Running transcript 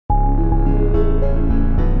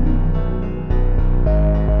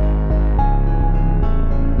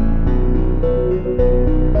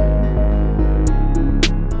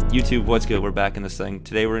YouTube, what's good? We're back in this thing.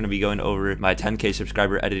 Today we're going to be going over my 10K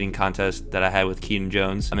subscriber editing contest that I had with KEATON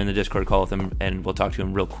Jones. I'm in the Discord call with him and we'll talk to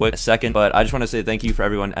him real quick in a second, but I just want to say thank you for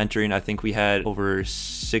everyone entering. I think we had over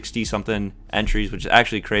 60 something entries, which is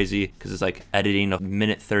actually crazy because it's like editing a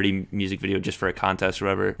minute 30 music video just for a contest or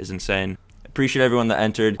whatever is insane. Appreciate everyone that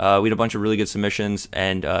entered. We had a bunch of really good submissions,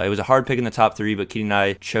 and it was a hard pick in the top 3, but KEATON and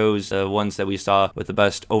I chose the ones that we saw with the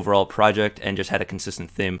best overall project and just had a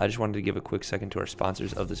consistent theme. I just wanted to give a quick second to our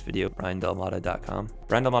sponsors of this video, BryanDelimata.com.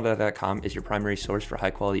 BryanDelimata.com is your primary source for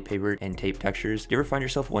high quality paper and tape textures. Do you ever find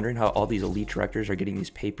yourself wondering how all these elite directors are getting these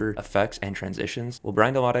paper effects and transitions? Well,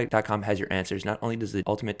 BryanDelimata.com has your answers. Not only does the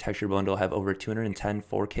Ultimate Texture Bundle have over 210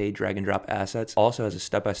 4K drag and drop assets, also has a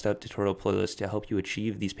step-by-step tutorial playlist to help you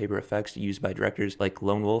achieve these paper effects used by directors like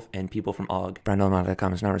Lone Wolf and people from OG.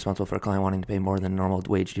 BryanDelimata.com is not responsible for a client wanting to pay more than normal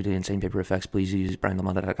wage due to insane paper effects. Please use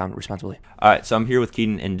BryanDelimata.com responsibly. Alright, so I'm here with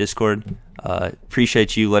KEATON in Discord.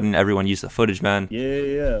 Appreciate you letting everyone use the footage, man.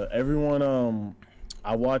 Yeah. Everyone,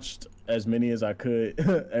 I watched as many as I could.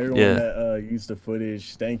 Everyone that used the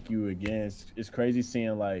footage, thank you again. It's crazy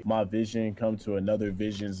seeing like my vision come to another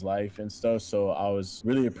vision's life and stuff. So I was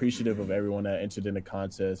really appreciative of everyone that entered in the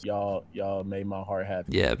contest. Y'all made my heart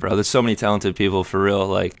happy. Yeah, bro, there's so many talented people for real.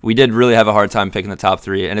 Like, we did really have a hard time picking the top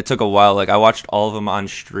 3, and it took a while. Like, I watched all of them on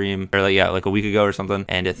stream, or like a week ago or something,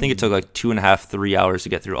 and I think it took like 2.5 to 3 hours to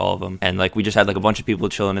get through all of them. And like, we just had like a bunch of people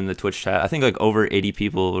chilling in the Twitch chat. I think like over 80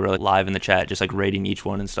 people were like live in the chat, just like rating each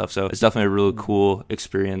one and stuff. So it's definitely a really cool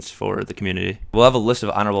experience for the community. We'll have a list of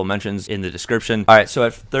honorable mentions in the description. All right, so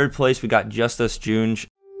at 3rd place we got Justice Junge.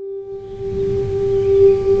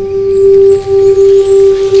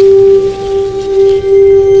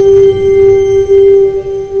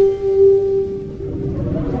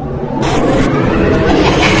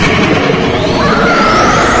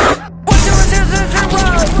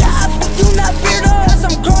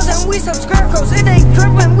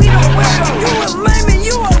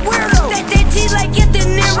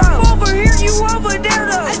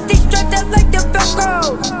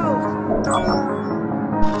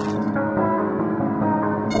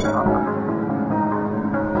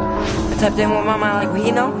 Tapped in with my mind like what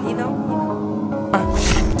he know.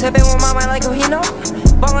 Tapped in with my mind like what he know.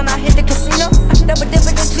 Ballin', I hit the casino. Double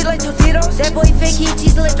dippin' the tea like Tostitos. That boy fake, he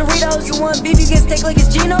cheese like Doritos. You want beef, you get steak like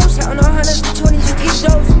it's Geno's. Countin' on hundreds to 20s, you keep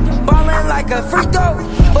those. Ballin' like a free throw,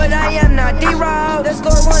 but I am not D-Row. The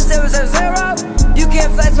score 1-0. You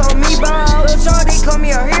can't flex on me, bro. Lil' shorty call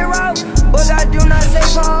me a hero, but I do not say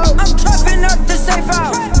so. I'm trapping up the safe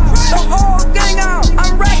house. The whole gang out.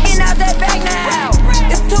 I'm racking out that bag now.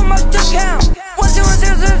 It's too much to count.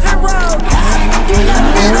 1-0-0-0-0. Do not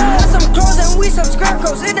fear those. Some crows and we some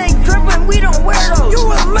scarecrows. It ain't drippin', we don't wear those. You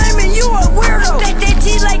a lame and you a weirdo. They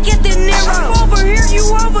tea like get the Nero. I'm over here, you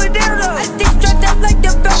over there though. I stay strapped up like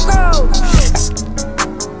the Velcro.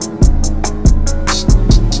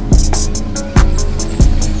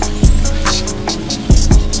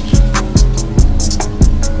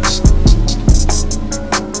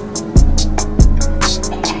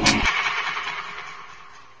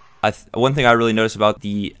 One thing I really noticed about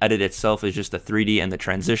the edit itself is just the 3D and the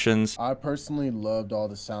transitions. I personally loved all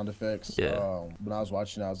the sound effects. Yeah. When I was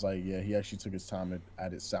watching, I was like, yeah, he actually took his time and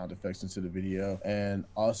added sound effects into the video. And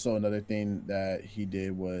also another thing that he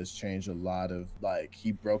did was change a lot of, like,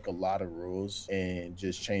 he broke a lot of rules and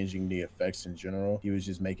just changing the effects in general. He was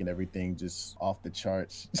just making everything just off the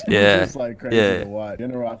charts. Yeah. Just like crazy to watch.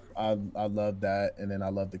 In general, I love that. And then I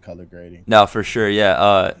love the color grading. No, for sure.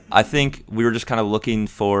 Yeah. I think we were just kind of looking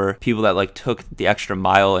for people that like took the extra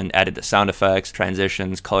mile and added the sound effects,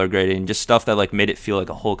 transitions, color grading, just stuff that like made it feel like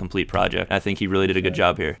a whole complete project. And I think he really did a good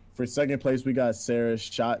job here. For 2nd place, we got Sarah's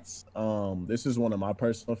Shots. This is one of my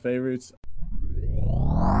personal favorites.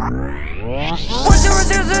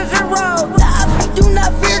 1-0-0-0-0. Do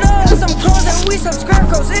not fear those. Some crows and we some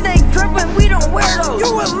scarecrows. It ain't drippin', we don't wear those.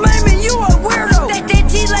 You a lame and you a weirdo. They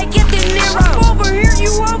tea like get the Nero. I'm over here,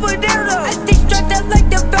 you over there though. I stay strapped up like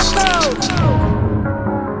the Velcro.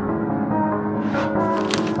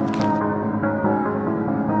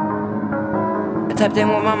 Tapped in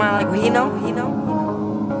with my mind like what he know.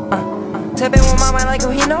 Tapped in with my mind like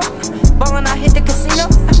what he know. Ballin', I hit the casino.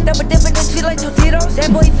 Double dippin' the tea like Tostitos.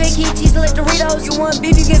 That boy fake, he cheese like Doritos. You want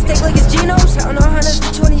beef, you get steak like it's Geno's. Countin' on hundreds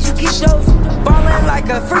to 20s, you keep those. Ballin' like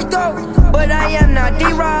a free throw, but I am not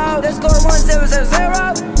D-Row. The score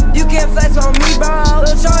 1-0-0. You can't flex on me, bro.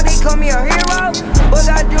 Lil' shorty call me a hero, but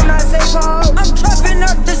I do not say so. I'm trapping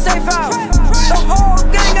up the safe house. The whole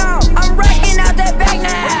gang out. I'm racking out that bag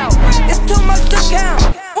now. It's too much to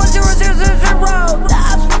count. 1-0-0-0-0.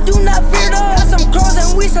 Do not fear those. Some crows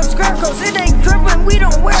and we some scarecrows. It ain't drippin', we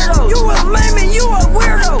don't wear those. You a lame and you a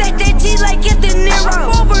weirdo.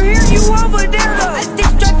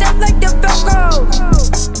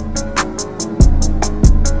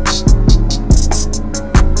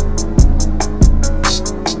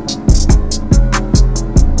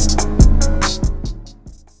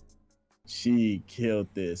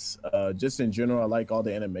 this. Just in general, I like all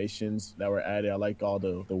the animations that were added. I like all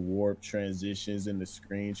the warp transitions and the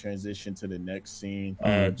screen transition to the next scene.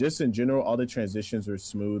 Just in general, all the transitions were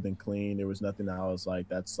smooth and clean. There was nothing that I was like,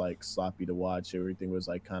 that's like sloppy to watch. Everything was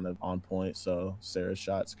like kind of on point. So Sarah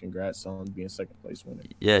Shots, congrats on being second place winner.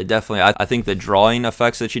 Yeah, definitely. I think the drawing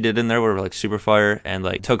effects that she did in there were like super fire and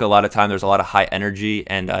like took a lot of time. There's a lot of high energy,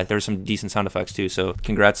 and there were some decent sound effects too. So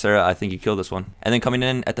congrats, Sarah. I think you killed this one. And then coming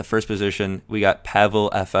in at the first position, we got Pavel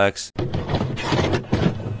FX.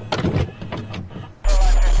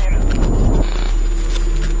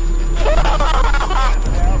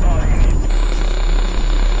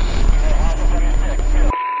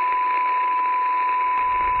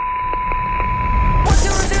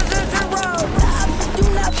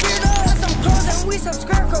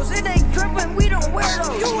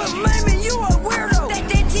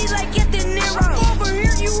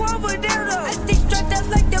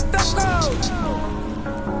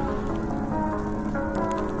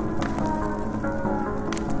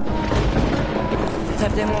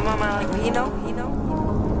 Tap in with my mind like he know.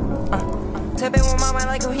 Tap in with my mind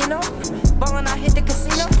like he know. Ballin', I hit the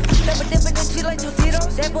casino. Double dippin' and cheat like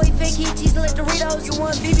Tostitos. That boy fake, he cheese like Doritos. You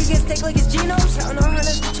want BB get steak like it's Geno's. Countin' on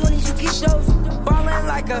hundreds to 20s, you keep those. Ballin'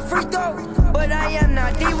 like a free throw, but I am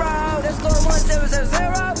not D-Row. The score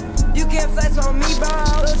 1-0-0. You can't flex on me, bro.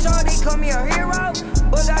 Lil' shorty call me a hero,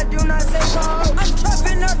 but I do not say so. I'm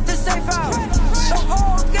trapping up the safe out. The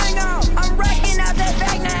whole gang out. I'm racking out that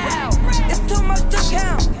bag now. It's too much to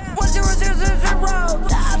count. 1-0-0-0.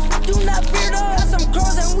 The ops do not fear those. Got some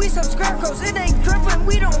clothes and we some scarecrows. It ain't drippin',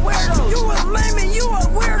 we don't wear those. You a lame and you a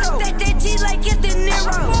weirdo. That T like get the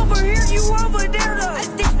Nero. Over here, you over there though. I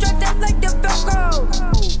stay strapped up like the Velcro.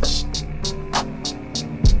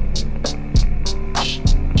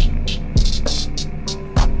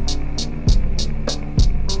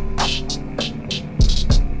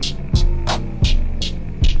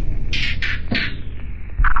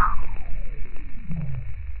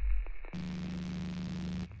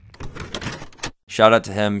 Shout out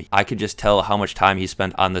to him. I could just tell how much time he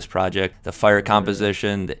spent on this project. The fire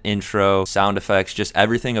composition, the intro, sound effects, just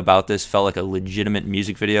everything about this felt like a legitimate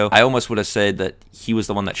music video. I almost would have said that he was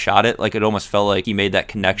the one that shot it. Like, it almost felt like he made that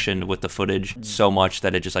connection with the footage so much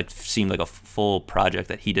that it just like seemed like a full project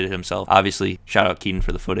that he did it himself. Obviously, shout out Keaton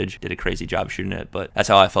for the footage. Did a crazy job shooting it, but that's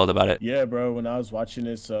how I felt about it. Yeah, bro, when I was watching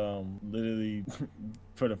this, literally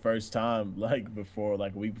for the first time, like a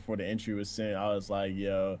week before the entry was sent, I was like,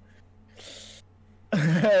 yo,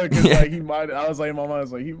 because like he might, I was like in my mind, I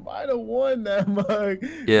was like, he might have won that mug.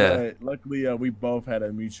 Yeah. But luckily, we both had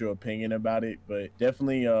a mutual opinion about it. But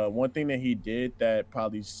definitely, one thing that he did that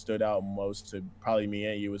probably stood out most to probably me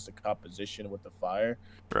and you was the composition with the fire.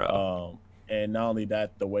 Bro. And not only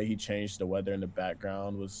that, the way he changed the weather in the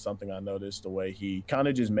background was something I noticed. The way he kind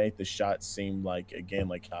of just made the shot seem like, again,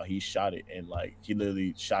 like how he shot it. And like he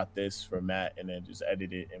literally shot this for Matt and then just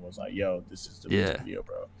edited it and was like, yo, this is the music video,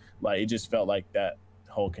 bro. Like it just felt like that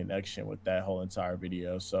whole connection with that whole entire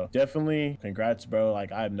video. So definitely congrats, bro.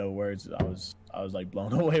 Like I have no words. I was like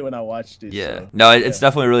blown away when I watched it. Yeah. So, no, it's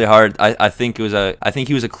definitely really hard. I think he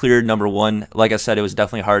was a clear number one. Like I said, it was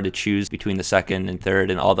definitely hard to choose between the second and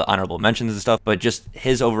third and all the honorable mentions and stuff, but just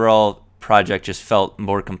his overall project just felt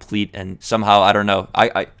more complete. And somehow, I don't know,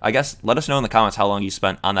 I guess let us know in the comments how long you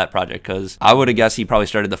spent on that project, because I would have guessed he probably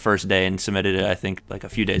started the first day and submitted it, I think, like a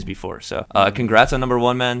few days before. So congrats on number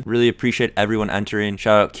one, man. Really appreciate everyone entering.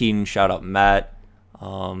 Shout out Keaton, shout out Matt.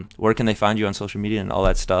 Where can they find you on social media and all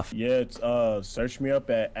that stuff? Yeah, it's search me up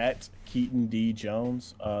at Keaton D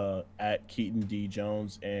Jones, at Keaton D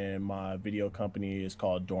Jones, and my video company is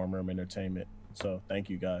called Dorm Room Entertainment. So thank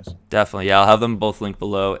you guys. Definitely. Yeah, I'll have them both linked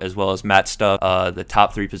below, as well as Matt's stuff, the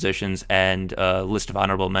top 3 positions, and list of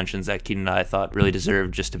honorable mentions that Keaton and I thought really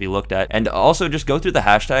deserved just to be looked at. And also just go through the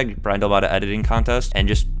hashtag Bryan Delimata editing contest and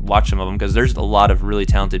just watch some of them, because there's a lot of really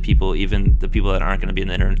talented people. Even the people that aren't going to be in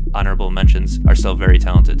the honorable mentions are still very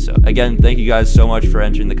talented. So again, thank you guys so much for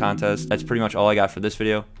entering the contest. That's pretty much all I got for this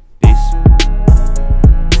video.